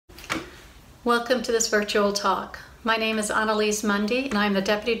Welcome to this virtual talk. My name is Annalise Mundy, and I am the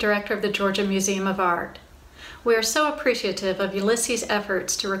Deputy Director of the Georgia Museum of Art. We are so appreciative of Ulysses'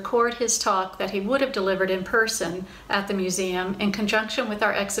 efforts to record his talk that he would have delivered in person at the museum in conjunction with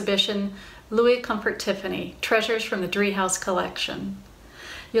our exhibition, Louis Comfort Tiffany, Treasures from the Driehaus Collection.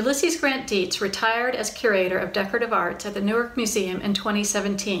 Ulysses Grant Dietz retired as curator of decorative arts at the Newark Museum in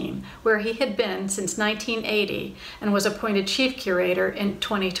 2017, where he had been since 1980 and was appointed chief curator in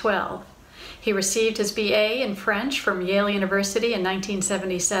 2012. He received his BA in French from Yale University in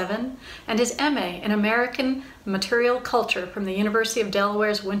 1977 and his MA in American Material Culture from the University of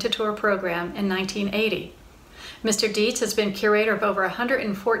Delaware's Winterthur program in 1980. Mr. Dietz has been curator of over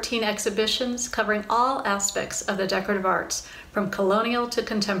 114 exhibitions covering all aspects of the decorative arts, from colonial to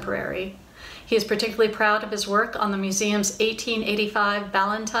contemporary. He is particularly proud of his work on the museum's 1885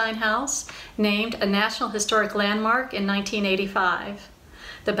 Ballantine House, named a National Historic Landmark in 1985.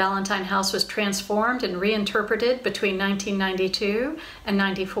 The Ballantine House was transformed and reinterpreted between 1992 and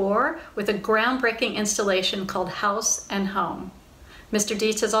 94 with a groundbreaking installation called House and Home. Mr.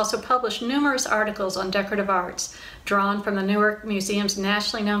 Dietz has also published numerous articles on decorative arts, drawn from the Newark Museum's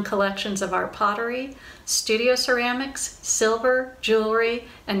nationally known collections of art pottery, studio ceramics, silver, jewelry,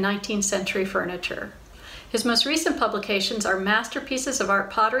 and 19th century furniture. His most recent publications are Masterpieces of Art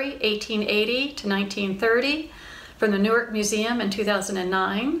Pottery, 1880 to 1930, from the Newark Museum in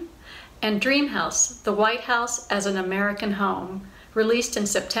 2009, and Dreamhouse, the White House as an American Home, released in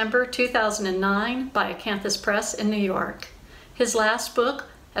September 2009 by Acanthus Press in New York. His last book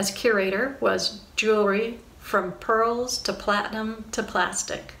as curator was Jewelry, From Pearls to Platinum to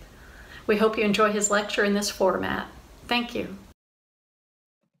Plastic. We hope you enjoy his lecture in this format. Thank you.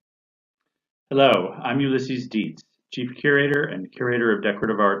 Hello, I'm Ulysses Dietz, Chief Curator and Curator of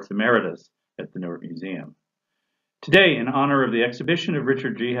Decorative Arts Emeritus at the Newark Museum. Today, in honor of the exhibition of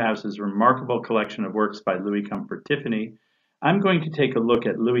Richard Driehaus's remarkable collection of works by Louis Comfort Tiffany, I'm going to take a look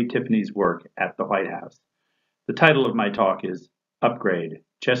at Louis Tiffany's work at the White House. The title of my talk is Upgrade,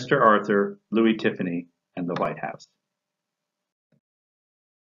 Chester Arthur, Louis Tiffany, and the White House.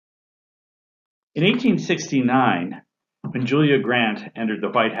 In 1869, when Julia Grant entered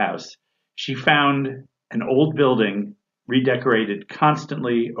the White House, she found an old building redecorated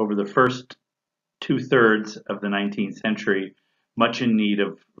constantly over the first two-thirds of the 19th century, much in need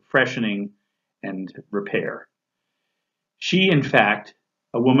of freshening and repair. She, in fact,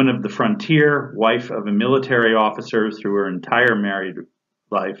 a woman of the frontier, wife of a military officer through her entire married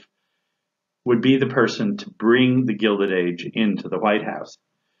life, would be the person to bring the Gilded Age into the White House.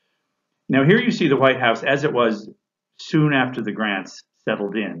 Now here you see the White House as it was soon after the Grants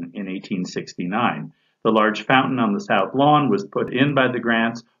settled in 1869. The large fountain on the south lawn was put in by the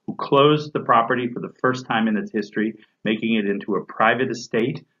Grants, who closed the property for the first time in its history, making it into a private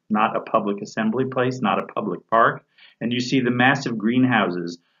estate, not a public assembly place, not a public park. And you see the massive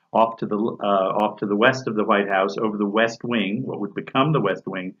greenhouses off to the west of the White House, over the West Wing, what would become the West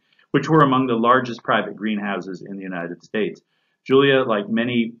Wing, which were among the largest private greenhouses in the United States. Julia, like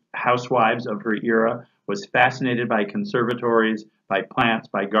many housewives of her era, was fascinated by conservatories, by plants,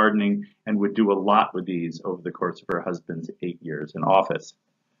 by gardening, and would do a lot with these over the course of her husband's 8 years in office.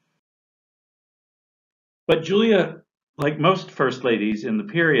 But Julia, like most first ladies in the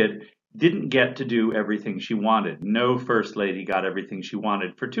period, didn't get to do everything she wanted. No first lady got everything she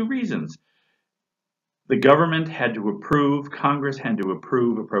wanted for two reasons. The government had to approve, Congress had to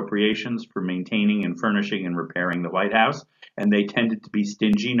approve appropriations for maintaining and furnishing and repairing the White House, and they tended to be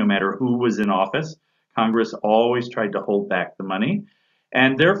stingy no matter who was in office. Congress always tried to hold back the money.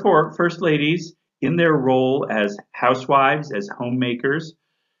 And therefore, first ladies, in their role as housewives, as homemakers,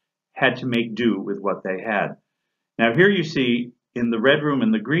 had to make do with what they had. Now here you see, in the red room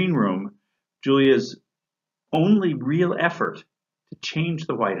and the green room, Julia's only real effort to change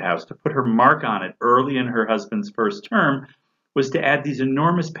the White House, to put her mark on it early in her husband's first term, was to add these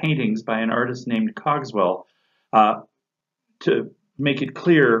enormous paintings by an artist named Cogswell to make it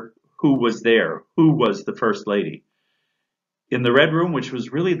clear who was there, who was the first lady. In the red room, which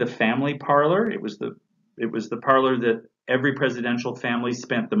was really the family parlor, it was the parlor that every presidential family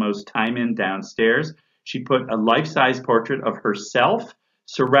spent the most time in downstairs. She put a life-size portrait of herself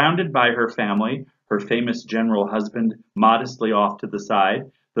surrounded by her family, her famous general husband modestly off to the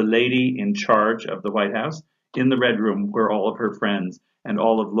side, the lady in charge of the White House. In the red room where all of her friends and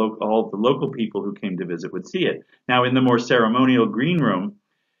all of the local people who came to visit would see it. Now in the more ceremonial green room,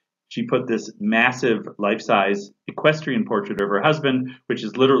 she put this massive life-size equestrian portrait of her husband, which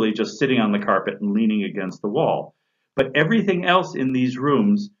is literally just sitting on the carpet and leaning against the wall. But everything else in these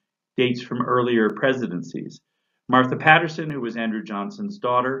rooms dates from earlier presidencies. Martha Patterson, who was Andrew Johnson's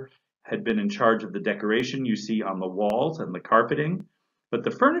daughter, had been in charge of the decoration you see on the walls and the carpeting, but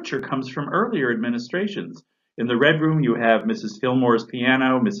the furniture comes from earlier administrations. In the Red Room, you have Mrs. Fillmore's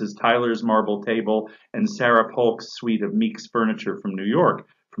piano, Mrs. Tyler's marble table, and Sarah Polk's suite of Meek's furniture from New York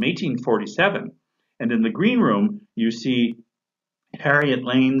from 1847. And in the Green Room, you see Harriet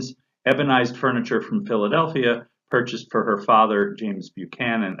Lane's ebonized furniture from Philadelphia, purchased for her father, James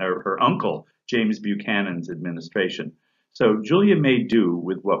Buchanan, or her uncle, James Buchanan's administration. So Julia made do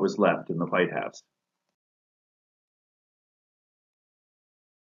with what was left in the White House.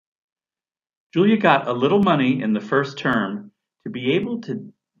 Julia got a little money in the first term to be able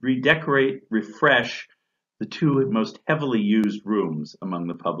to redecorate, refresh the two most heavily used rooms among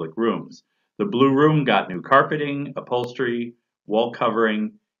the public rooms. The Blue Room got new carpeting, upholstery, wall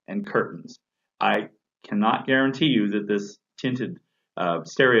covering, and curtains. I cannot guarantee you that this tinted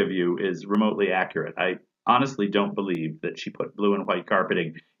stereo view is remotely accurate. I honestly don't believe that she put blue and white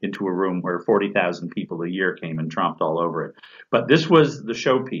carpeting into a room where 40,000 people a year came and tromped all over it. But this was the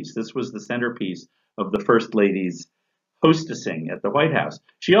showpiece. This was the centerpiece of the First Lady's hostessing at the White House.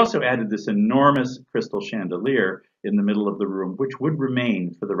 She also added this enormous crystal chandelier in the middle of the room, which would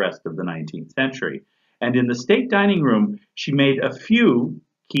remain for the rest of the 19th century. And in the state dining room, she made a few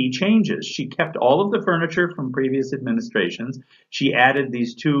key changes. She kept all of the furniture from previous administrations. She added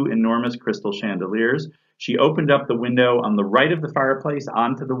these two enormous crystal chandeliers. She opened up the window on the right of the fireplace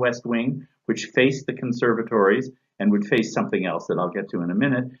onto the West Wing, which faced the conservatories and would face something else that I'll get to in a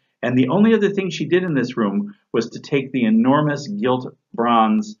minute. And the only other thing she did in this room was to take the enormous gilt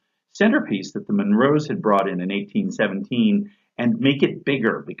bronze centerpiece that the Monroes had brought in 1817 and make it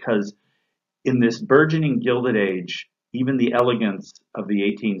bigger, because in this burgeoning Gilded Age, even the elegance of the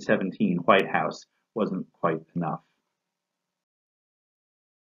 1817 White House wasn't quite enough.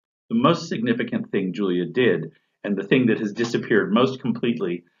 The most significant thing Julia did, and the thing that has disappeared most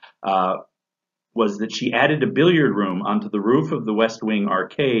completely, was that she added a billiard room onto the roof of the West Wing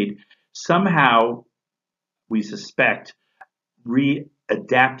arcade, somehow, we suspect, reusing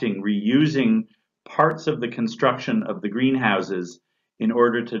parts of the construction of the greenhouses in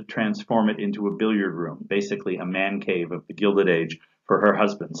order to transform it into a billiard room, basically a man cave of the Gilded Age for her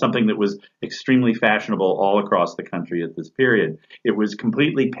husband, something that was extremely fashionable all across the country at this period. It was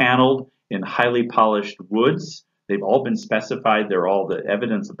completely paneled in highly polished woods. They've all been specified. The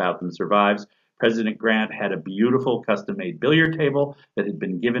evidence about them survives. President Grant had a beautiful custom-made billiard table that had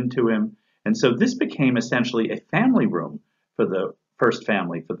been given to him. And so this became essentially a family room for the first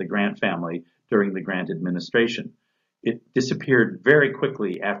family, for the Grant family, during the Grant administration. It disappeared very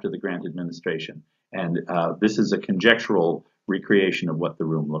quickly after the Grant administration. And this is a conjectural recreation of what the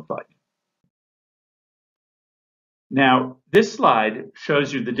room looked like. Now, this slide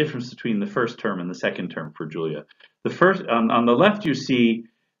shows you the difference between the first term and the second term for Julia. The first, on the left, you see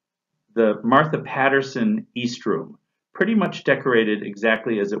the Martha Patterson East Room, pretty much decorated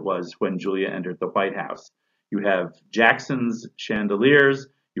exactly as it was when Julia entered the White House. You have Jackson's chandeliers,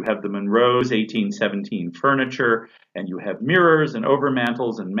 you have the Monroes 1817 furniture, and you have mirrors and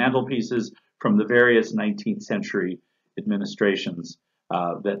overmantels and mantelpieces from the various 19th century administrations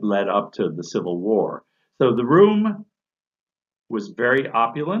that led up to the Civil War. So the room was very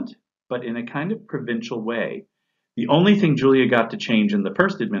opulent, but in a kind of provincial way. The only thing Julia got to change in the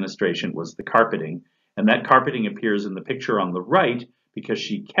first administration was the carpeting, and that carpeting appears in the picture on the right because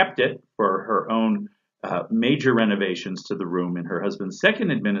she kept it for her own major renovations to the room in her husband's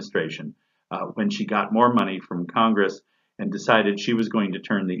second administration when she got more money from Congress and decided she was going to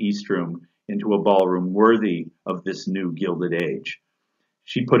turn the East Room into a ballroom worthy of this new Gilded Age.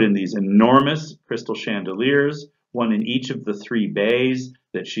 She put in these enormous crystal chandeliers, one in each of the three bays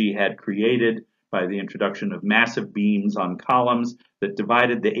that she had created by the introduction of massive beams on columns that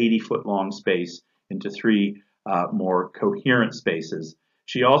divided the 80-foot long space into three more coherent spaces.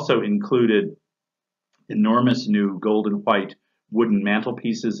 She also included enormous new gold and white wooden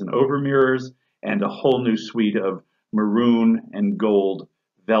mantelpieces and overmirrors, and a whole new suite of maroon and gold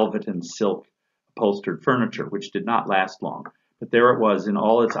velvet and silk upholstered furniture, which did not last long. But there it was in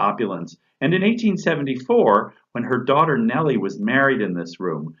all its opulence. And in 1874, when her daughter Nellie was married in this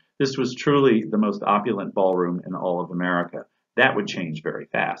room, this was truly the most opulent ballroom in all of America. That would change very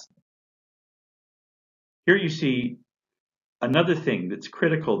fast. Here you see another thing that's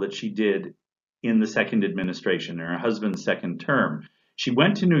critical that she did in the second administration, in her husband's second term. She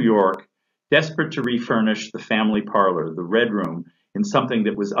went to New York, desperate to refurnish the family parlor, the Red Room, in something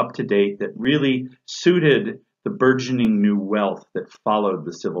that was up to date, that really suited the burgeoning new wealth that followed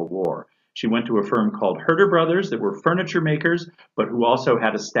the Civil War. She went to a firm called Herder Brothers that were furniture makers, but who also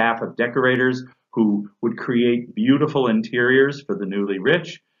had a staff of decorators who would create beautiful interiors for the newly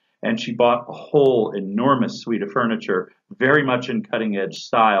rich. and she bought a whole enormous suite of furniture, very much in cutting-edge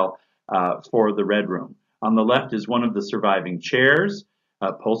style, for the Red Room. On the left is one of the surviving chairs,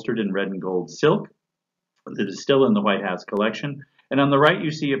 upholstered in red and gold silk, that is still in the White House collection. And on the right,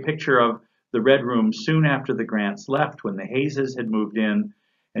 you see a picture of the Red Room soon after the Grants left, when the Hayeses had moved in.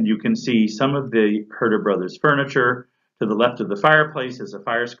 And you can see some of the Herder brothers' furniture. To the left of the fireplace is a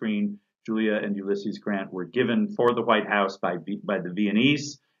fire screen Julia and Ulysses Grant were given for the White House by the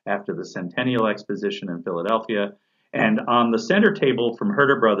Viennese after the Centennial Exposition in Philadelphia. And on the center table from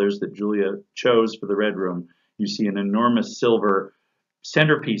Herder brothers that Julia chose for the Red Room, you see an enormous silver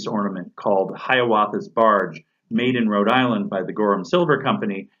centerpiece ornament called Hiawatha's Barge, made in Rhode Island by the Gorham Silver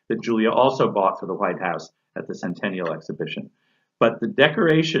Company, that Julia also bought for the White House at the Centennial Exhibition. But the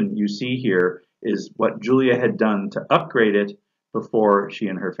decoration you see here is what Julia had done to upgrade it before she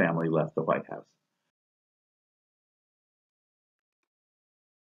and her family left the White House.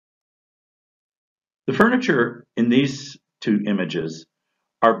 The furniture in these two images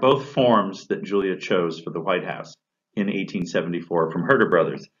are both forms that Julia chose for the White House in 1874 from Herder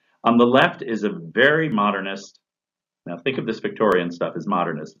Brothers. On the left is a very modernist, now think of this Victorian stuff as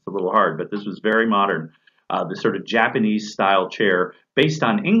modernist, it's a little hard, but this was very modern, the sort of Japanese style chair based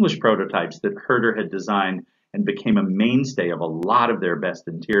on English prototypes that Herder had designed and became a mainstay of a lot of their best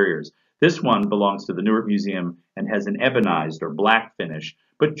interiors. This one belongs to the Newark Museum and has an ebonized or black finish,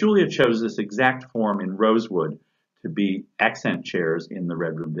 but Julia chose this exact form in rosewood to be accent chairs in the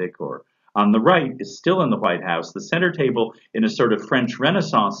Red Room decor. On the right is still in the White House, the center table in a sort of French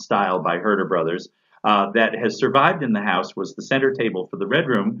Renaissance style by Herder Brothers that has survived in the house was the center table for the Red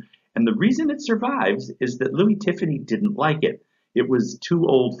Room. And the reason it survives is that Louis Tiffany didn't like it. It was too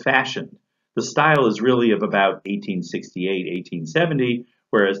old-fashioned. The style is really of about 1868, 1870,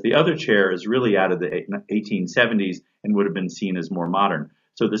 whereas the other chair is really out of the 1870s and would have been seen as more modern.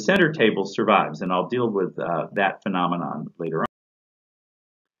 So the center table survives, and I'll deal with that phenomenon later on.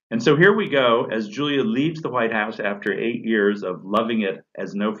 And so here we go, as Julia leaves the White House after 8 years of loving it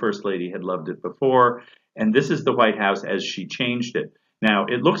as no First Lady had loved it before, and this is the White House as she changed it. Now,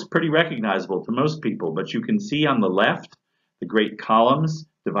 it looks pretty recognizable to most people, but you can see on the left the great columns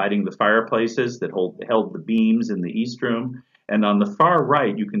dividing the fireplaces that held the beams in the East Room, and on the far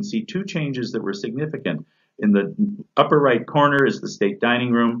right you can see two changes that were significant. In the upper right corner is the state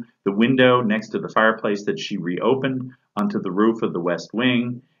dining room, the window next to the fireplace that she reopened onto the roof of the West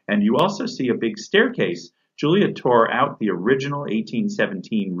Wing, and you also see a big staircase. Julia tore out the original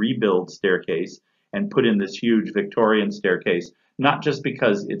 1817 rebuild staircase and put in this huge Victorian staircase, not just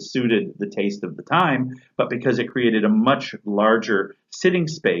because it suited the taste of the time, but because it created a much larger sitting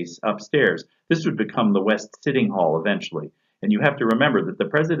space upstairs. This would become the West Sitting Hall eventually. And you have to remember that the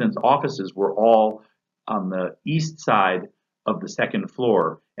president's offices were all on the east side of the second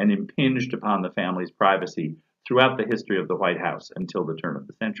floor and impinged upon the family's privacy throughout the history of the White House until the turn of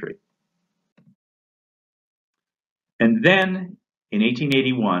the century. And then, in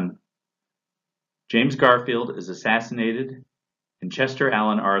 1881, James Garfield is assassinated, and Chester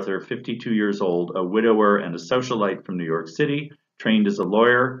Alan Arthur, 52 years old, a widower and a socialite from New York City, trained as a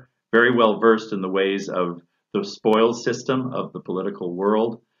lawyer, very well versed in the ways of the spoils system of the political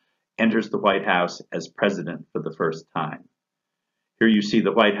world, enters the White House as president for the first time. Here you see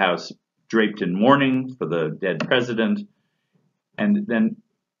the White House draped in mourning for the dead president, and then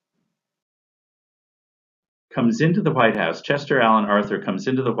comes into the White House. Chester Alan Arthur comes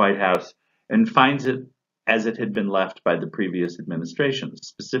into the White House and finds it as it had been left by the previous administration,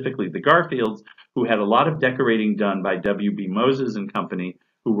 specifically the Garfields, who had a lot of decorating done by W.B. Moses and Company,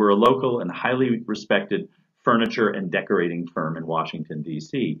 who were a local and highly respected furniture and decorating firm in Washington,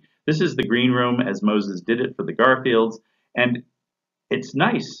 D.C. This is the green room as Moses did it for the Garfields, and it's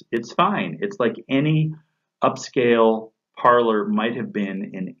nice, it's fine. It's like any upscale parlor might have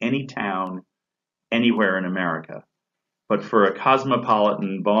been in any town, anywhere in America. But for a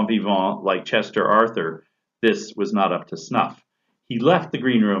cosmopolitan bon vivant like Chester Arthur, this was not up to snuff. He left the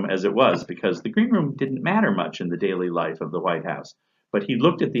green room as it was because the green room didn't matter much in the daily life of the White House. But he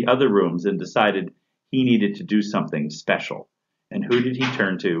looked at the other rooms and decided he needed to do something special. And who did he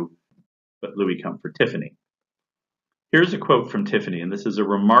turn to but Louis Comfort Tiffany? Here's a quote from Tiffany, and this is a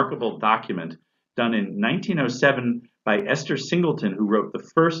remarkable document done in 1907 by Esther Singleton, who wrote the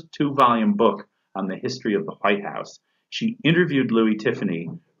first 2-volume book on the history of the White House. She interviewed Louis Tiffany,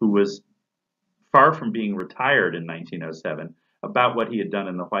 who was far from being retired in 1907, about what he had done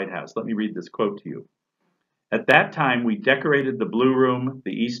in the White House. Let me read this quote to you. At that time, we decorated the blue room,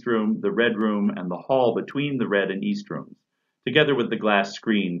 the east room, the red room, and the hall between the red and east rooms, together with the glass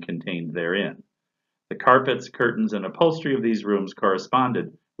screen contained therein. The carpets, curtains, and upholstery of these rooms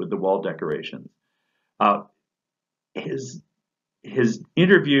corresponded with the wall decorations. Uh, his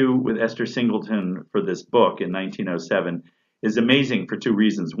interview with Esther Singleton for this book in 1907 is amazing for two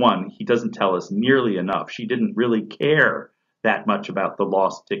reasons. One, he doesn't tell us nearly enough. She didn't really care that much about the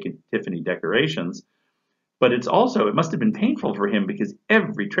lost Tiffany decorations. But it must have been painful for him because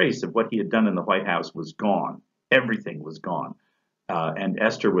every trace of what he had done in the White House was gone. Everything was gone. And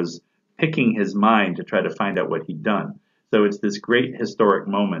Esther was picking his mind to try to find out what he'd done. So it's this great historic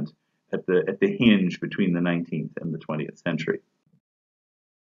moment at the hinge between the 19th and the 20th century.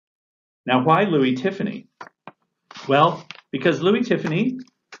 Now, why Louis Tiffany? Well, because Louis Tiffany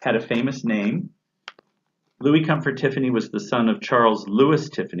had a famous name. Louis Comfort Tiffany was the son of Charles Louis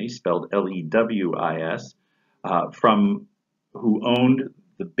Tiffany, spelled Lewis, who owned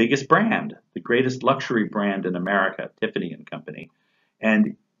the biggest brand, the greatest luxury brand in America, Tiffany and Company.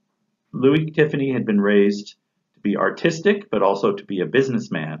 And Louis Tiffany had been raised to be artistic, but also to be a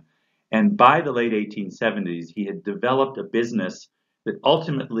businessman. And by the late 1870s, he had developed a business that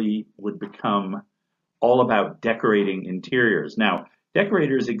ultimately would become all about decorating interiors. Now,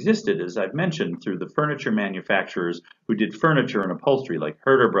 decorators existed, as I've mentioned, through the furniture manufacturers who did furniture and upholstery, like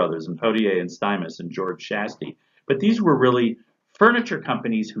Herder Brothers and Potier and Stuymas and George Shasty. But these were really furniture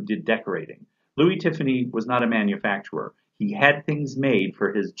companies who did decorating. Louis Tiffany was not a manufacturer. He had things made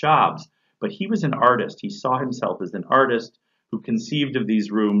for his jobs, but he was an artist. He saw himself as an artist who conceived of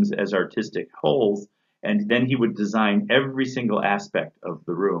these rooms as artistic wholes, and then he would design every single aspect of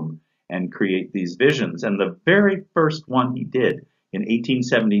the room and create these visions. And the very first one he did in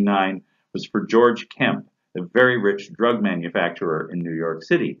 1879 was for George Kemp, a very rich drug manufacturer in New York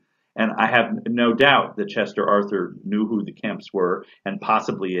City. And I have no doubt that Chester Arthur knew who the Kemps were and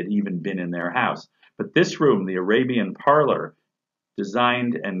possibly had even been in their house. But this room, the Arabian Parlor,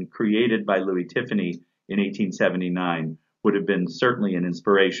 designed and created by Louis Tiffany in 1879, would have been certainly an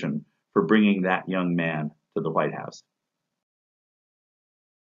inspiration for bringing that young man to the White House.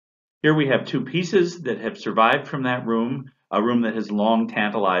 Here we have two pieces that have survived from that room, a room that has long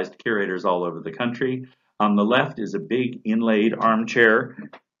tantalized curators all over the country. On the left is a big inlaid armchair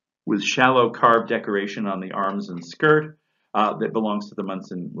with shallow carved decoration on the arms and skirt that belongs to the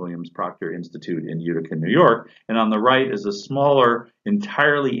Munson Williams Proctor Institute in Utica, New York. And on the right is a smaller,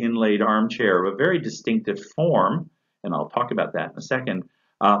 entirely inlaid armchair of a very distinctive form, and I'll talk about that in a second,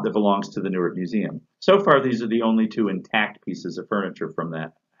 that belongs to the Newark Museum. So far, these are the only two intact pieces of furniture from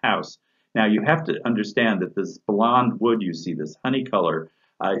that house. Now, you have to understand that this blonde wood you see, this honey color,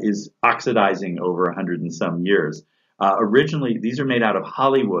 is oxidizing over 100 and some years. Originally, these are made out of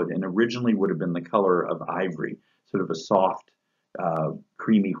Hollywood and originally would have been the color of ivory, sort of a soft,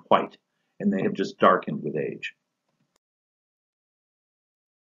 creamy white, and they have just darkened with age.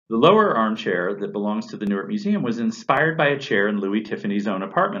 The lower armchair that belongs to the Newark Museum was inspired by a chair in Louis Tiffany's own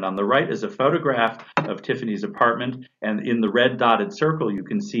apartment. On the right is a photograph of Tiffany's apartment, and in the red dotted circle you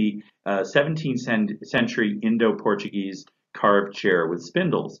can see a 17th century Indo-Portuguese carved chair with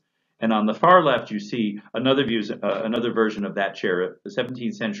spindles. And on the far left you see another version of that chair, the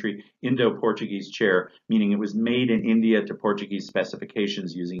 17th century Indo-Portuguese chair, meaning it was made in India to Portuguese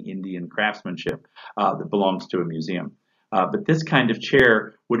specifications using Indian craftsmanship that belongs to a museum. But this kind of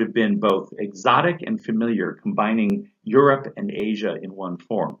chair would have been both exotic and familiar, combining Europe and Asia in one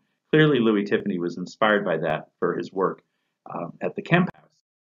form. Clearly, Louis Tiffany was inspired by that for his work at the Kemp House.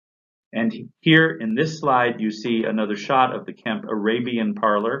 And here in this slide, you see another shot of the Kemp Arabian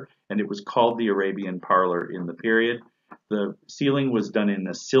Parlor, and it was called the Arabian Parlor in the period. The ceiling was done in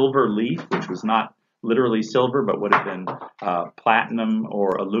a silver leaf, which was not literally silver, but would have been platinum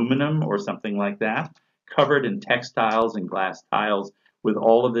or aluminum or something like that, covered in textiles and glass tiles with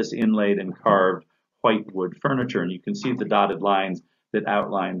all of this inlaid and carved white wood furniture. And you can see the dotted lines that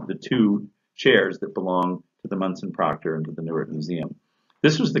outline the two chairs that belong to the Munson Proctor and to the Newark Museum.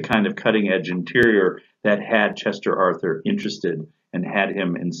 This was the kind of cutting-edge interior that had Chester Arthur interested and had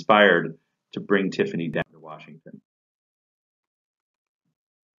him inspired to bring Tiffany down to Washington.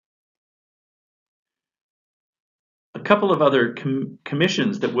 A couple of other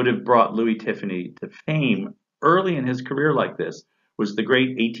commissions that would have brought Louis Tiffany to fame early in his career like this was the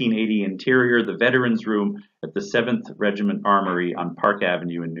great 1880 interior, the Veterans Room at the 7th Regiment Armory on Park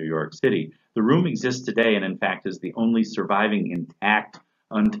Avenue in New York City. The room exists today and in fact is the only surviving intact,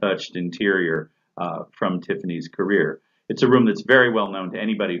 untouched interior from Tiffany's career. It's a room that's very well known to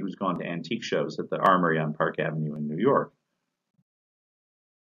anybody who's gone to antique shows at the Armory on Park Avenue in New York.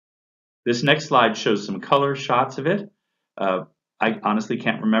 This next slide shows some color shots of it. I honestly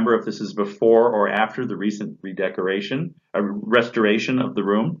can't remember if this is before or after the recent restoration of the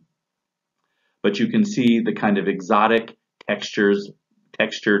room, but you can see the kind of exotic textures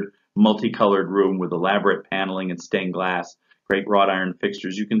textured, multicolored room with elaborate paneling and stained glass, great wrought iron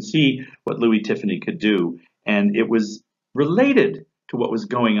fixtures. You can see what Louis Tiffany could do, and it was related to what was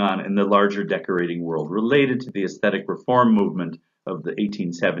going on in the larger decorating world, related to the aesthetic reform movement of the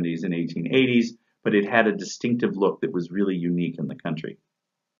 1870s and 1880s, but it had a distinctive look that was really unique in the country.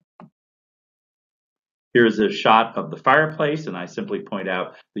 Here's a shot of the fireplace, and I simply point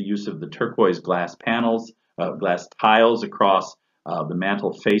out the use of the turquoise glass panels, glass tiles across the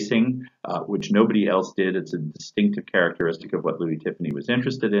mantel facing, which nobody else did. It's a distinctive characteristic of what Louis Tiffany was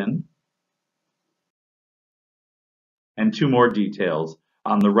interested in. And two more details.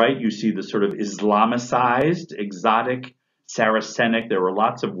 On the right, you see the sort of Islamicized, exotic, Saracenic. There were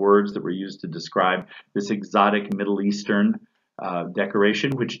lots of words that were used to describe this exotic Middle Eastern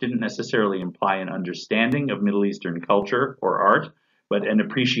decoration, which didn't necessarily imply an understanding of Middle Eastern culture or art, but an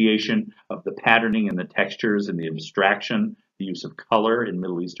appreciation of the patterning and the textures and the abstraction, the use of color in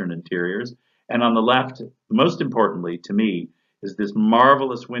Middle Eastern interiors. And on the left, most importantly to me, is this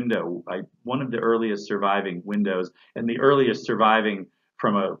marvelous window, one of the earliest surviving windows, and the earliest surviving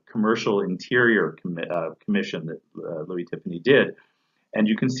from a commercial interior commission that Louis Tiffany did. And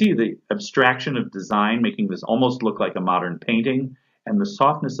you can see the abstraction of design, making this almost look like a modern painting, and the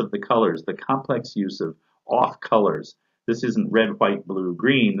softness of the colors, the complex use of off colors. This isn't red, white, blue,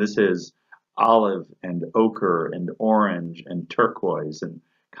 green. This is olive and ochre and orange and turquoise and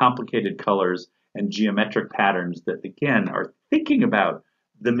complicated colors and geometric patterns that, again, are thinking about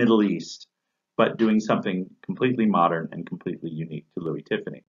the Middle East, but doing something completely modern and completely unique to Louis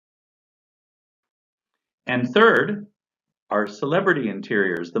Tiffany. And third, our celebrity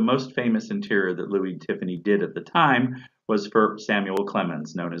interiors. The most famous interior that Louis Tiffany did at the time was for Samuel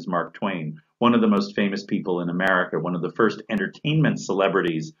Clemens, known as Mark Twain, one of the most famous people in America, one of the first entertainment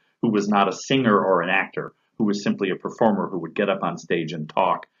celebrities who was not a singer or an actor, who was simply a performer who would get up on stage and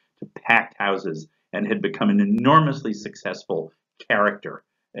talk to packed houses, and had become an enormously successful character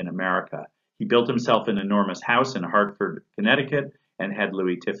in America. He built himself an enormous house in Hartford, Connecticut, and had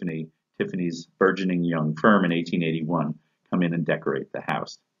Louis Tiffany's burgeoning young firm in 1881 come in and decorate the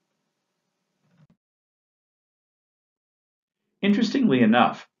house. Interestingly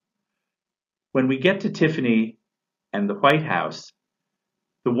enough, when we get to Tiffany and the White House,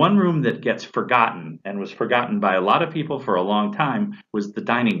 the one room that gets forgotten, and was forgotten by a lot of people for a long time, was the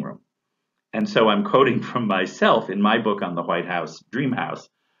dining room. And so I'm quoting from myself in my book on the White House, Dreamhouse,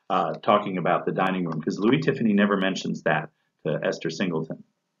 talking about the dining room, because Louis Tiffany never mentions that to Esther Singleton.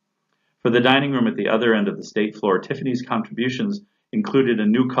 For the dining room at the other end of the state floor, Tiffany's contributions included a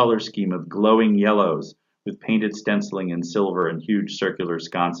new color scheme of glowing yellows with painted stenciling in silver and huge circular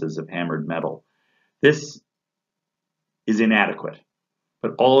sconces of hammered metal. This is inadequate,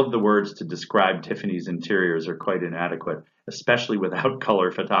 but all of the words to describe Tiffany's interiors are quite inadequate, especially without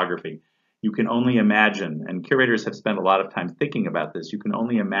color photography. You can only imagine, and curators have spent a lot of time thinking about this, you can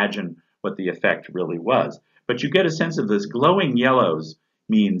only imagine what the effect really was. But you get a sense of this. Glowing yellows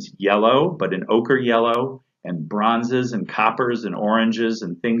means yellow, but an ochre yellow, and bronzes and coppers and oranges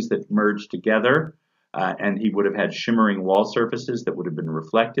and things that merge together. And he would have had shimmering wall surfaces that would have been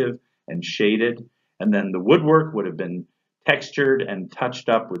reflective and shaded. And then the woodwork would have been textured and touched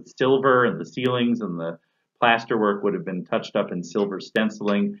up with silver, and the ceilings and the plasterwork would have been touched up in silver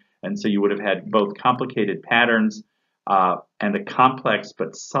stenciling. And so you would have had both complicated patterns and a complex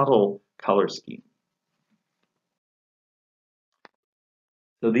but subtle color scheme.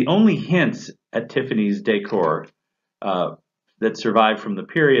 So the only hints at Tiffany's decor that survive from the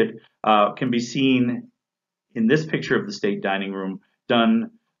period can be seen in this picture of the state dining room,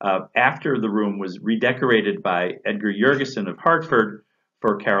 done after the room was redecorated by Edgar Jurgensen of Hartford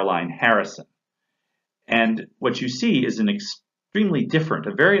for Caroline Harrison. And what you see is an extremely different,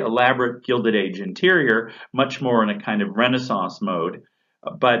 a very elaborate Gilded Age interior, much more in a kind of Renaissance mode,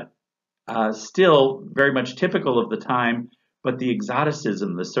 but still very much typical of the time. But the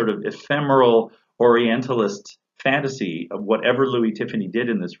exoticism, the sort of ephemeral Orientalist fantasy of whatever Louis Tiffany did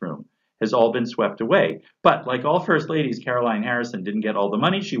in this room has all been swept away. But like all first ladies, Caroline Harrison didn't get all the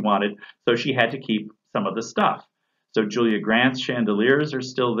money she wanted, so she had to keep some of the stuff. So Julia Grant's chandeliers are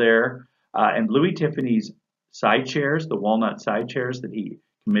still there, and Louis Tiffany's side chairs, the walnut side chairs that he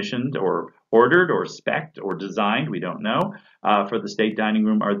commissioned or ordered or spec'd or designed, we don't know, for the state dining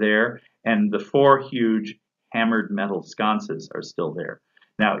room are there, and the four huge hammered metal sconces are still there.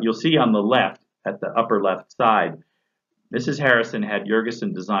 Now, you'll see on the left, at the upper left side, Mrs. Harrison had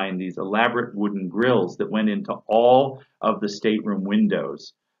Jurgensen design these elaborate wooden grills that went into all of the stateroom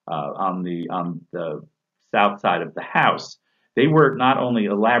windows on the south side of the house. They were not only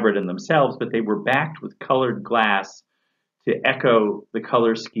elaborate in themselves, but they were backed with colored glass to echo the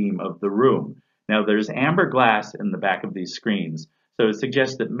color scheme of the room. Now there's amber glass in the back of these screens, so it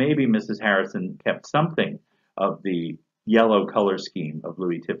suggests that maybe Mrs. Harrison kept something of the yellow color scheme of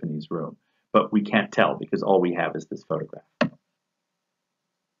Louis Tiffany's room, but we can't tell because all we have is this photograph.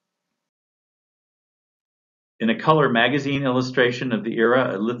 In a color magazine illustration of the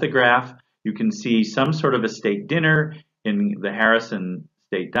era, a lithograph, you can see some sort of a state dinner in the Harrison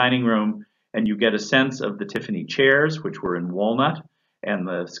state dining room, and you get a sense of the Tiffany chairs, which were in walnut, and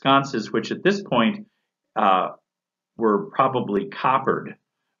the sconces, which at this point were probably coppered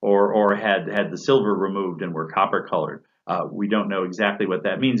or had the silver removed and were copper colored. We don't know exactly what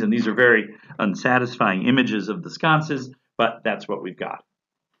that means, and these are very unsatisfying images of the sconces, but that's what we've got.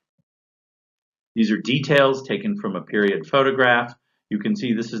 These are details taken from a period photograph. You can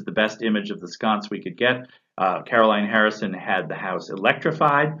see this is the best image of the sconce we could get. Caroline Harrison had the house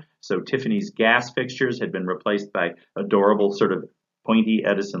electrified, so Tiffany's gas fixtures had been replaced by adorable sort of pointy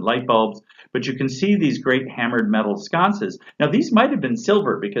Edison light bulbs. But you can see these great hammered metal sconces. Now these might have been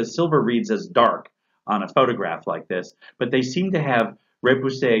silver because silver reads as dark on a photograph like this, but they seem to have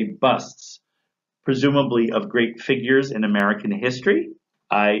repoussé busts, presumably of great figures in American history.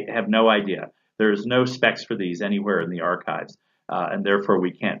 I have no idea. There's no specs for these anywhere in the archives, and therefore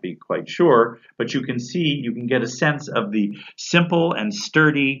we can't be quite sure. But you can see, you can get a sense of the simple and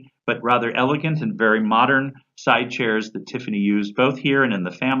sturdy, but rather elegant and very modern side chairs that Tiffany used, both here and in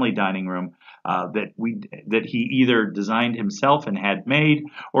the family dining room, that he either designed himself and had made,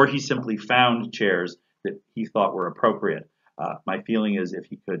 or he simply found chairs that he thought were appropriate. My feeling is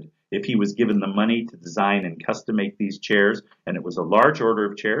if he was given the money to design and custom make these chairs, and it was a large order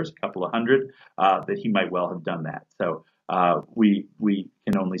of chairs, a couple of hundred, that he might well have done that. So we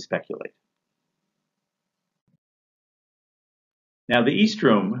can only speculate. Now the East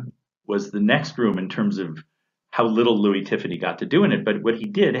Room was the next room in terms of how little Louis Tiffany got to do in it, but what he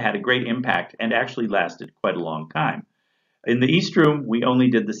did had a great impact and actually lasted quite a long time. In the East Room, we only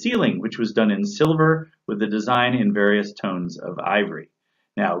did the ceiling, which was done in silver with a design in various tones of ivory.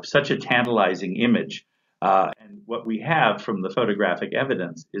 Now, such a tantalizing image, and what we have from the photographic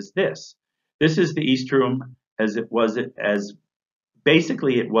evidence is this. This is the East Room as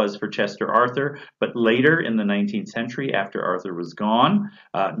basically it was for Chester Arthur, but later in the 19th century, after Arthur was gone,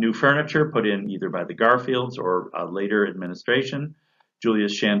 new furniture put in either by the Garfields or later administration,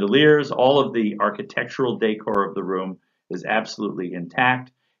 Julia's chandeliers, all of the architectural decor of the room is absolutely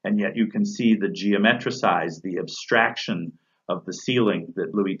intact, and yet you can see the geometricize, the abstraction of the ceiling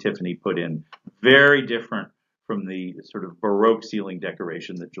that Louis Tiffany put in, very different from the sort of Baroque ceiling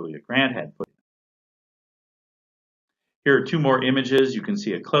decoration that Julia Grant had put in. Here are two more images. You can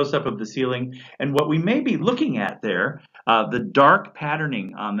see a close-up of the ceiling, and what we may be looking at there, the dark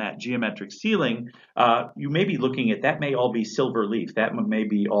patterning on that geometric ceiling, you may be looking at, that may all be silver leaf, that may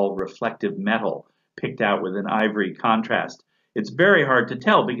be all reflective metal picked out with an ivory contrast. It's very hard to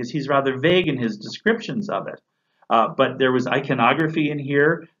tell because he's rather vague in his descriptions of it. But there was iconography in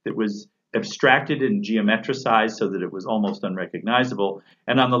here that was abstracted and geometricized so that it was almost unrecognizable.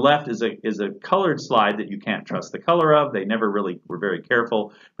 And on the left is a colored slide that you can't trust the color of. They never really were very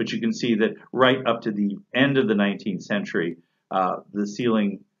careful, but you can see that right up to the end of the 19th century, the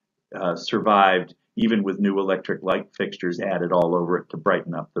ceiling survived even with new electric light fixtures added all over it to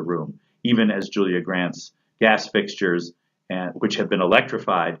brighten up the room, even as Julia Grant's gas fixtures, which have been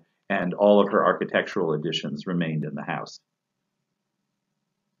electrified, and all of her architectural additions remained in the house.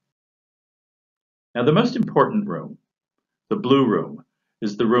 Now, the most important room, the blue room,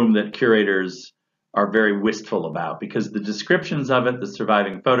 is the room that curators are very wistful about because the descriptions of it, the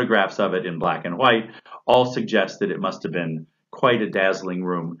surviving photographs of it in black and white, all suggest that it must have been quite a dazzling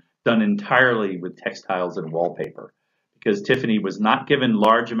room done entirely with textiles and wallpaper. Because Tiffany was not given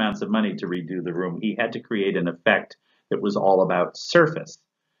large amounts of money to redo the room, he had to create an effect that was all about surface.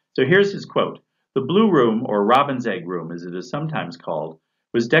 So here's his quote. The blue room, or robin's egg room as it is sometimes called,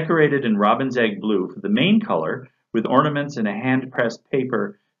 was decorated in robin's egg blue for the main color with ornaments and a hand-pressed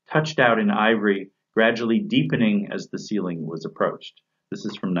paper touched out in ivory, gradually deepening as the ceiling was approached. This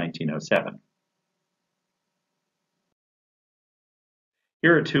is from 1907.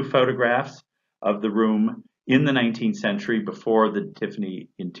 Here are two photographs of the room in the 19th century before the Tiffany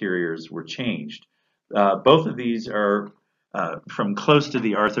interiors were changed. Both of these are from close to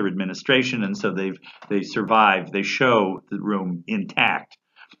the Arthur administration, and so they survive. They show the room intact.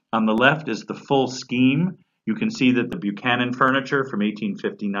 On the left is the full scheme. You can see that the Buchanan furniture from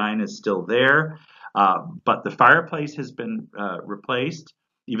 1859 is still there, but the fireplace has been replaced.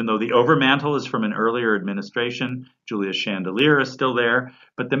 Even though the overmantel is from an earlier administration, Julia's chandelier is still there,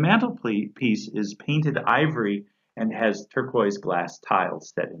 but the mantelpiece is painted ivory and has turquoise glass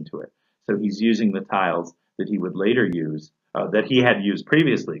tiles set into it. So he's using the tiles that he would later use, that he had used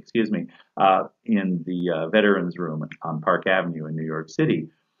previously, in the Veterans Room on Park Avenue in New York City.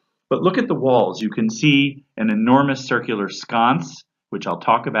 But look at the walls. You can see an enormous circular sconce, which I'll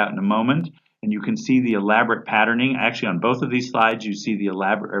talk about in a moment, and you can see the elaborate patterning. Actually, on both of these slides, you see the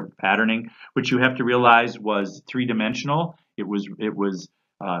elaborate patterning, which you have to realize was three-dimensional. It was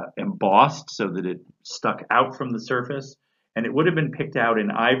embossed so that it stuck out from the surface, and it would have been picked out in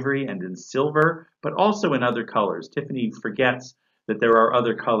ivory and in silver, but also in other colors. Tiffany forgets that there are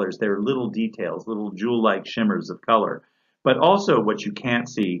other colors. There are little details, little jewel-like shimmers of color. But also what you can't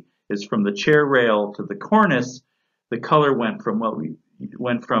see is from the chair rail to the cornice, the color went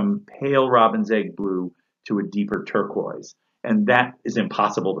from pale robin's egg blue to a deeper turquoise. And that is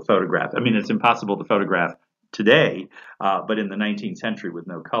impossible to photograph. I mean, it's impossible to photograph today, but in the 19th century with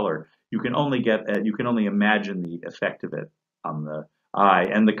no color, you can only imagine the effect of it on the eye.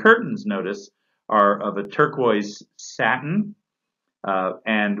 And the curtains, notice, are of a turquoise satin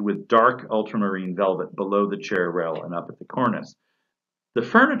and with dark ultramarine velvet below the chair rail and up at the cornice. The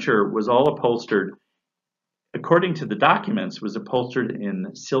furniture was all upholstered, according to the documents, was upholstered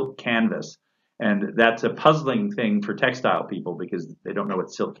in silk canvas. And that's a puzzling thing for textile people because they don't know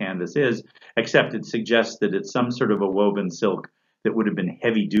what silk canvas is, except it suggests that it's some sort of a woven silk that would have been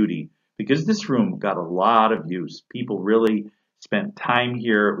heavy duty, because this room got a lot of use. People really spent time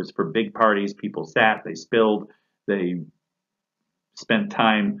here. It was for big parties. People sat, they spilled, they spent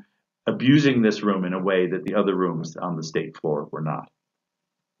time abusing this room in a way that the other rooms on the state floor were not.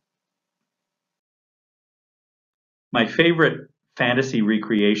 My favorite fantasy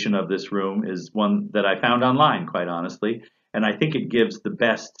recreation of this room is one that I found online, quite honestly, and I think it gives the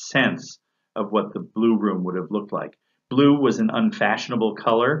best sense of what the blue room would have looked like. Blue was an unfashionable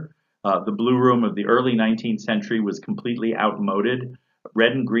color. The blue room of the early 19th century was completely outmoded.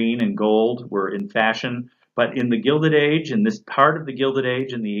 Red and green and gold were in fashion, but in the Gilded Age, in this part of the Gilded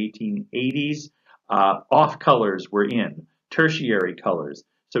Age in the 1880s, off colors were in, tertiary colors.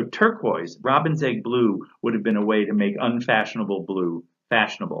 So turquoise, robin's egg blue, would have been a way to make unfashionable blue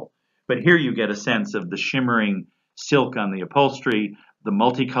fashionable. But here you get a sense of the shimmering silk on the upholstery, the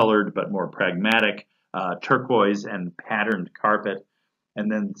multicolored but more pragmatic turquoise and patterned carpet,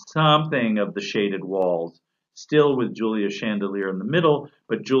 and then something of the shaded walls, still with Julia's chandelier in the middle,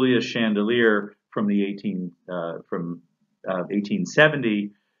 but Julia's chandelier from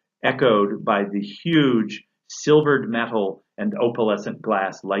 1870, echoed by the huge silvered metal and opalescent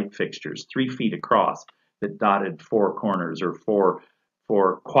glass light fixtures, 3 feet across, that dotted 4 corners or four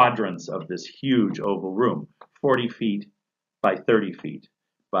quadrants of this huge oval room, 40 feet by 30 feet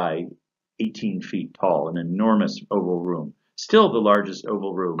by 18 feet tall, an enormous oval room. Still the largest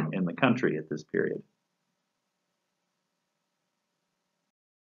oval room in the country at this period.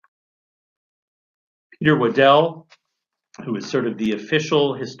 Peter Waddell, who is sort of the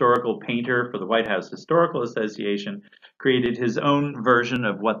official historical painter for the White House Historical Association, created his own version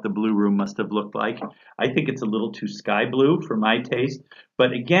of what the blue room must have looked like. I think it's a little too sky blue for my taste,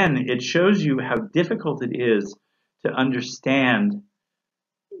 but again, it shows you how difficult it is to understand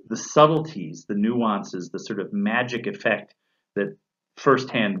the subtleties, the nuances, the sort of magic effect that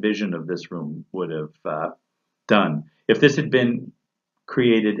first-hand vision of this room would have done. If this had been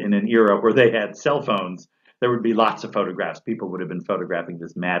created in an era where they had cell phones, there would be lots of photographs. People would have been photographing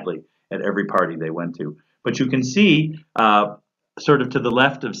this madly at every party they went to. But you can see, sort of to the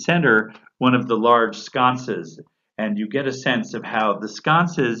left of center, one of the large sconces, and you get a sense of how the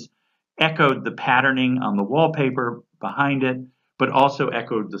sconces echoed the patterning on the wallpaper behind it, but also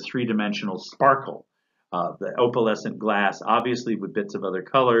echoed the three-dimensional sparkle, the opalescent glass, obviously with bits of other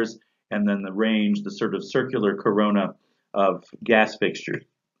colors, and then the range, the sort of circular corona of gas fixtures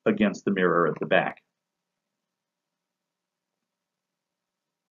against the mirror at the back.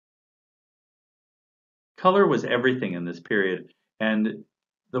 Color was everything in this period, and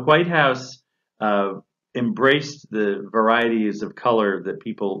the White House embraced the varieties of color that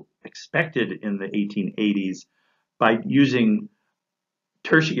people expected in the 1880s by using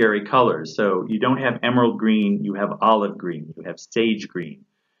tertiary colors. So you don't have emerald green, you have olive green, you have sage green,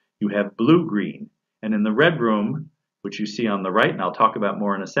 you have blue green, and in the red room, which you see on the right, and I'll talk about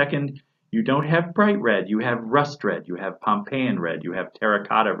more in a second, you don't have bright red, you have rust red, you have Pompeian red, you have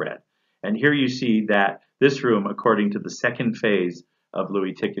terracotta red. And here you see that this room, according to the second phase of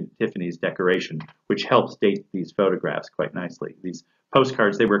Louis Tiffany's decoration, which helps date these photographs quite nicely. These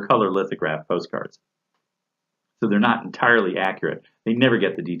postcards, they were color lithograph postcards. So they're not entirely accurate. They never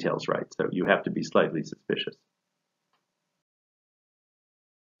get the details right, so you have to be slightly suspicious.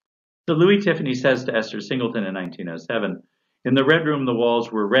 So Louis Tiffany says to Esther Singleton in 1907, "In the Red Room, the walls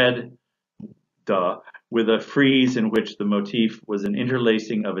were red, with a frieze in which the motif was an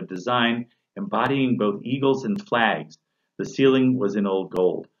interlacing of a design embodying both eagles and flags. The ceiling was in old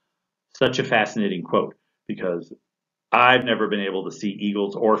gold." Such a fascinating quote, because I've never been able to see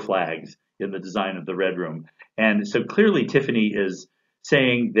eagles or flags in the design of the Red Room. And so clearly Tiffany is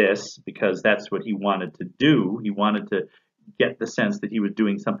saying this because that's what he wanted to do. He wanted to get the sense that he was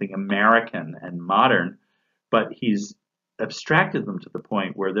doing something American and modern, but he's abstracted them to the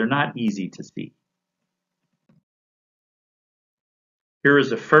point where they're not easy to see. Here is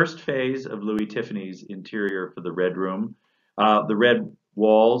the first phase of Louis Tiffany's interior for the Red Room. The red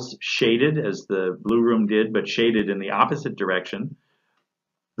walls shaded as the Blue Room did, but shaded in the opposite direction.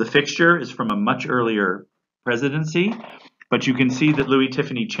 The fixture is from a much earlier presidency, but you can see that Louis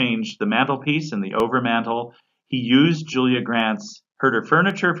Tiffany changed the mantelpiece and the overmantel. He used Julia Grant's Herder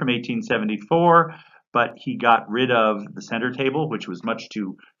furniture from 1874, but he got rid of the center table, which was much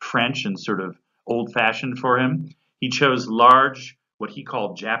too French and sort of old-fashioned for him. He chose large, what he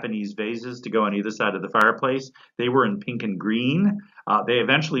called Japanese vases to go on either side of the fireplace. They were in pink and green. They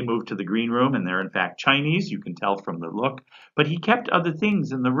eventually moved to the green room, and they're in fact Chinese. You can tell from the look. But he kept other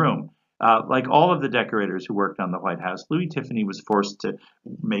things in the room. Like all of the decorators who worked on the White House, Louis Tiffany was forced to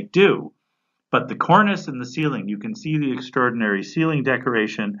make do. But the cornice and the ceiling, you can see the extraordinary ceiling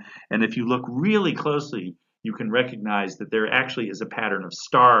decoration. And if you look really closely, you can recognize that there actually is a pattern of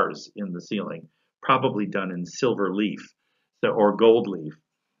stars in the ceiling, probably done in silver leaf or gold leaf,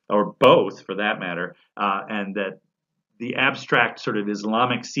 or both for that matter, and that the abstract sort of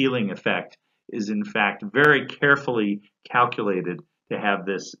Islamic ceiling effect is in fact very carefully calculated to have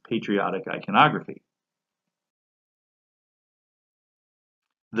this patriotic iconography.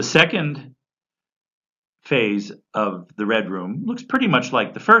 The second phase of the Red Room looks pretty much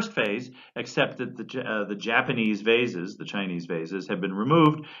like the first phase, except that the Japanese vases, the Chinese vases, have been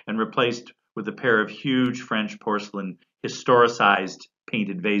removed and replaced with a pair of huge French porcelain historicized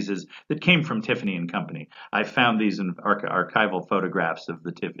painted vases that came from Tiffany and Company. I found these in archival photographs of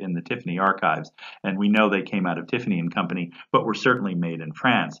in the Tiffany archives, and we know they came out of Tiffany and Company, but were certainly made in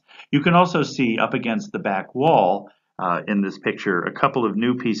France. You can also see up against the back wall in this picture a couple of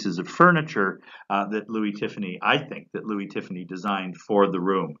new pieces of furniture that I think that Louis Tiffany designed for the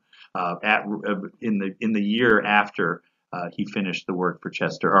room in the year after he finished the work for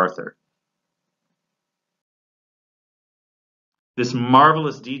Chester Arthur. This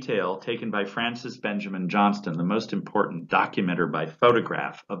marvelous detail taken by Francis Benjamin Johnston, the most important documenter by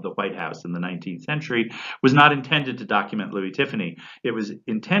photograph of the White House in the 19th century, was not intended to document Louis Tiffany. It was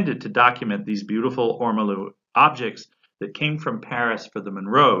intended to document these beautiful ormolu objects that came from Paris for the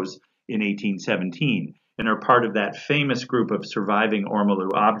Monroes in 1817 and are part of that famous group of surviving ormolu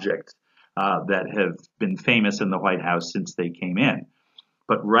objects that have been famous in the White House since they came in.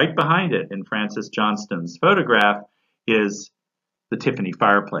 But right behind it in Francis Johnston's photograph is the Tiffany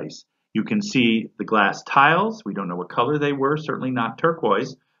fireplace. You can see the glass tiles. We don't know what color they were, certainly not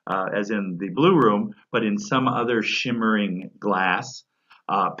turquoise, as in the Blue Room, but in some other shimmering glass.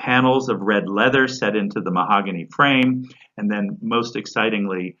 Panels of red leather set into the mahogany frame, and then most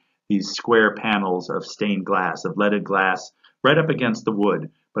excitingly, these square panels of stained glass, of leaded glass, right up against the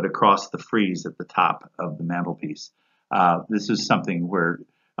wood, but across the frieze at the top of the mantelpiece. This is something where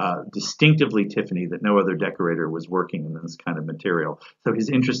distinctively Tiffany, that no other decorator was working in this kind of material. So his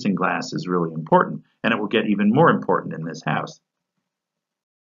interest in glass is really important, and it will get even more important in this house.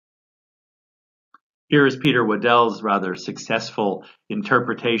 Here is Peter Waddell's rather successful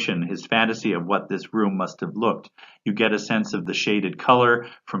interpretation, his fantasy of what this room must have looked. You get a sense of the shaded color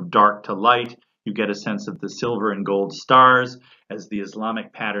from dark to light. You get a sense of the silver and gold stars as the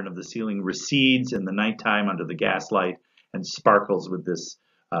Islamic pattern of the ceiling recedes in the nighttime under the gaslight and sparkles with this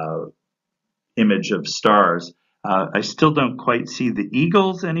image of stars. I still don't quite see the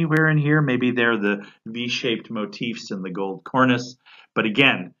eagles anywhere in here. Maybe they're the V-shaped motifs in the gold cornice. But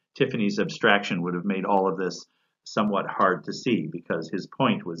again, Tiffany's abstraction would have made all of this somewhat hard to see because his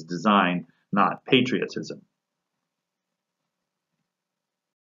point was design, not patriotism.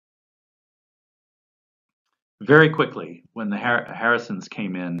 Very quickly, when the Harrisons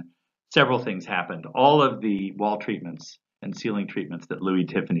came in, several things happened. All of the wall treatments and ceiling treatments that Louis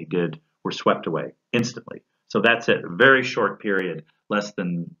Tiffany did were swept away instantly. So that's it. A very short period, less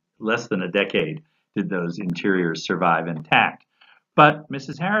than a decade, did those interiors survive intact. But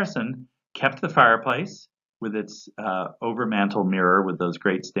Mrs. Harrison kept the fireplace with its overmantel mirror with those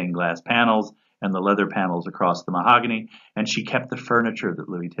great stained glass panels and the leather panels across the mahogany, and she kept the furniture that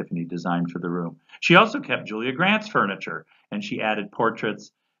Louis Tiffany designed for the room. She also kept Julia Grant's furniture, and she added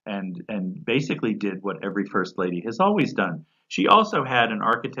portraits and basically did what every first lady has always done. She also had an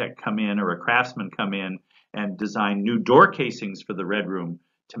architect come in or a craftsman come in and design new door casings for the Red Room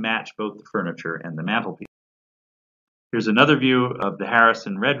to match both the furniture and the mantelpiece. Here's another view of the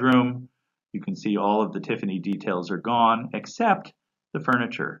Harrison Red Room. You can see all of the Tiffany details are gone except the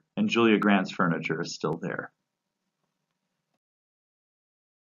furniture, and Julia Grant's furniture is still there.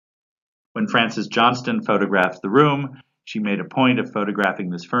 When Frances Johnston photographed the room, she made a point of photographing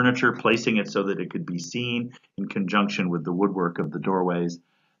this furniture, placing it so that it could be seen in conjunction with the woodwork of the doorways.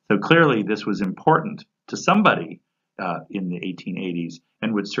 So clearly this was important to somebody in the 1880s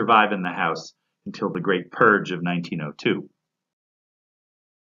and would survive in the house until the Great Purge of 1902.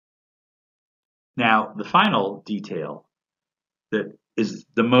 Now, the final detail that is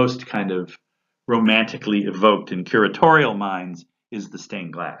the most kind of romantically evoked in curatorial minds is the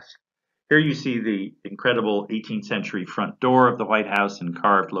stained glass. Here you see the incredible 18th century front door of the White House in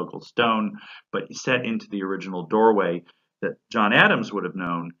carved local stone, but set into the original doorway that John Adams would have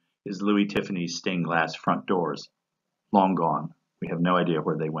known is Louis Tiffany's stained glass front doors. Long gone. We have no idea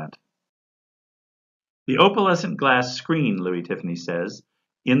where they went. The opalescent glass screen, Louis Tiffany says,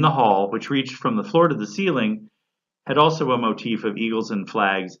 in the hall, which reached from the floor to the ceiling, had also a motif of eagles and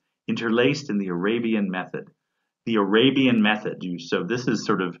flags interlaced in the Arabian method. The Arabian method. So this is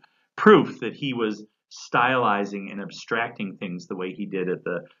sort of proof that he was stylizing and abstracting things the way he did at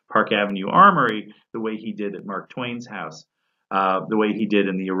the Park Avenue Armory, the way he did at Mark Twain's house, the way he did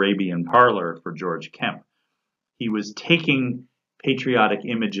in the Arabian Parlor for George Kemp. He was taking patriotic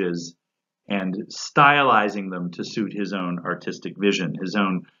images and stylizing them to suit his own artistic vision, his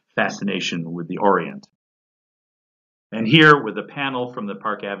own fascination with the Orient. And here, with a panel from the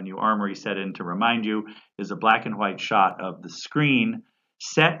Park Avenue Armory set in to remind you, is a black and white shot of the screen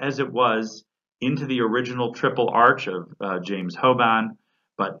set as it was into the original triple arch of James Hoban,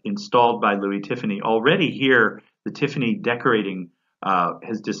 but installed by Louis Tiffany. Already here, the Tiffany decorating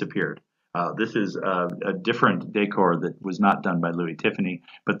has disappeared. This is a different decor that was not done by Louis Tiffany,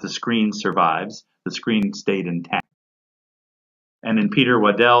 but the screen survives. The screen stayed intact. And in Peter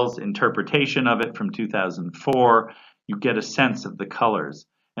Waddell's interpretation of it from 2004, you get a sense of the colors.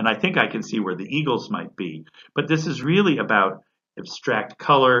 And I think I can see where the eagles might be. But this is really about abstract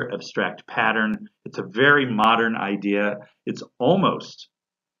color, abstract pattern. It's a very modern idea. It's almost,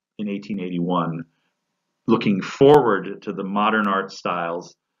 in 1881, looking forward to the modern art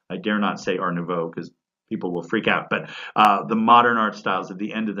styles. I dare not say Art Nouveau because people will freak out, but the modern art styles at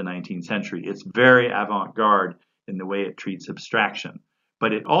the end of the 19th century. It's very avant-garde in the way it treats abstraction,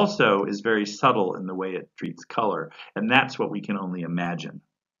 but it also is very subtle in the way it treats color, and that's what we can only imagine.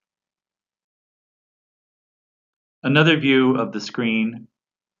 Another view of the screen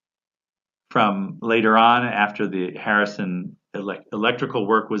from later on, after the Harrison electrical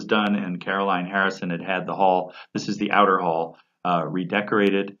work was done and Caroline Harrison had had the hall. This is the outer hall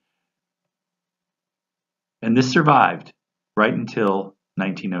redecorated. And this survived right until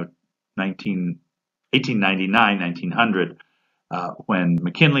 1899, 1900, when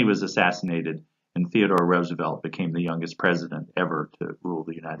McKinley was assassinated and Theodore Roosevelt became the youngest president ever to rule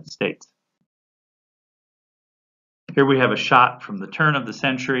the United States. Here we have a shot from the turn of the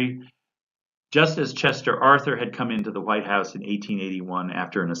century, just as Chester Arthur had come into the White House in 1881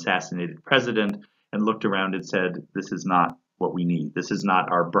 after an assassinated president and looked around and said, "This is not what we need. This is not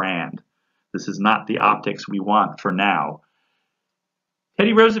our brand. This is not the optics we want for now."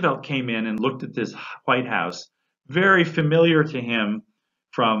 Teddy Roosevelt came in and looked at this White House, very familiar to him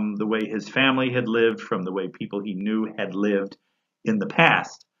from the way his family had lived, from the way people he knew had lived in the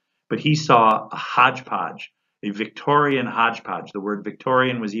past. But he saw a hodgepodge, a Victorian hodgepodge. The word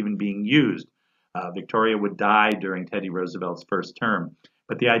Victorian was even being used. Victoria would die during Teddy Roosevelt's first term.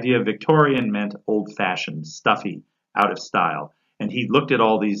 But the idea of Victorian meant old-fashioned, stuffy, out of style. And he looked at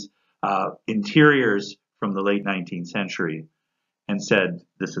all these interiors from the late 19th century and said,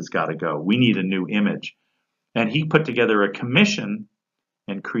 "This has got to go. We need a new image." And he put together a commission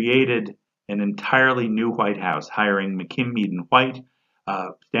and created an entirely new White House, hiring McKim-Mead White,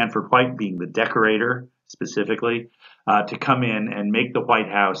 Stanford White being the decorator specifically, to come in and make the White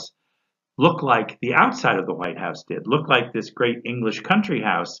House look like the outside of the White House did, look like this great English country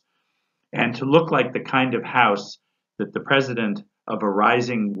house, and to look like the kind of house that the president of a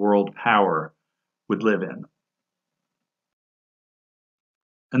rising world power would live in.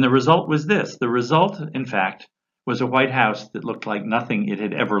 And the result was this. The result, in fact, was a White House that looked like nothing it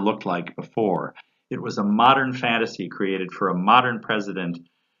had ever looked like before. It was a modern fantasy created for a modern president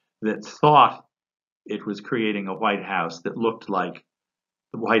that thought it was creating a White House that looked like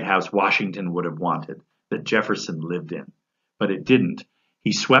the White House Washington would have wanted, that Jefferson lived in. But it didn't.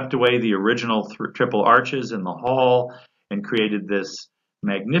 He swept away the original triple arches in the hall and created this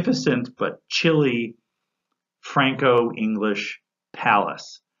magnificent but chilly Franco-English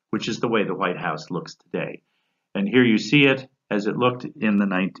palace, which is the way the White House looks today. And here you see it as it looked in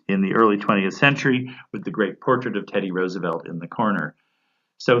the early 20th century, with the great portrait of Teddy Roosevelt in the corner.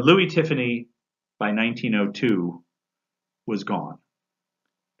 So Louis Tiffany, by 1902, was gone.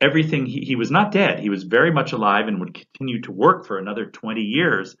 Everything, he was not dead. He was very much alive and would continue to work for another 20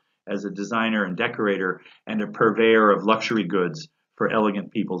 years as a designer and decorator and a purveyor of luxury goods for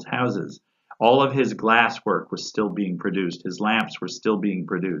elegant people's houses. All of his glass work was still being produced. His lamps were still being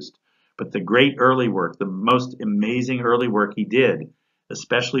produced. But the great early work, the most amazing early work he did,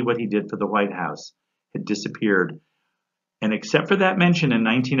 especially what he did for the White House, had disappeared. And except for that mention in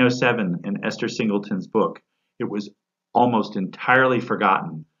 1907 in Esther Singleton's book, it was almost entirely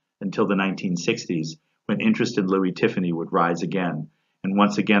forgotten until the 1960s, when interest in Louis Tiffany would rise again. And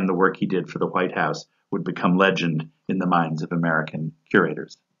once again, the work he did for the White House would become legend in the minds of American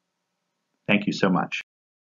curators. Thank you so much.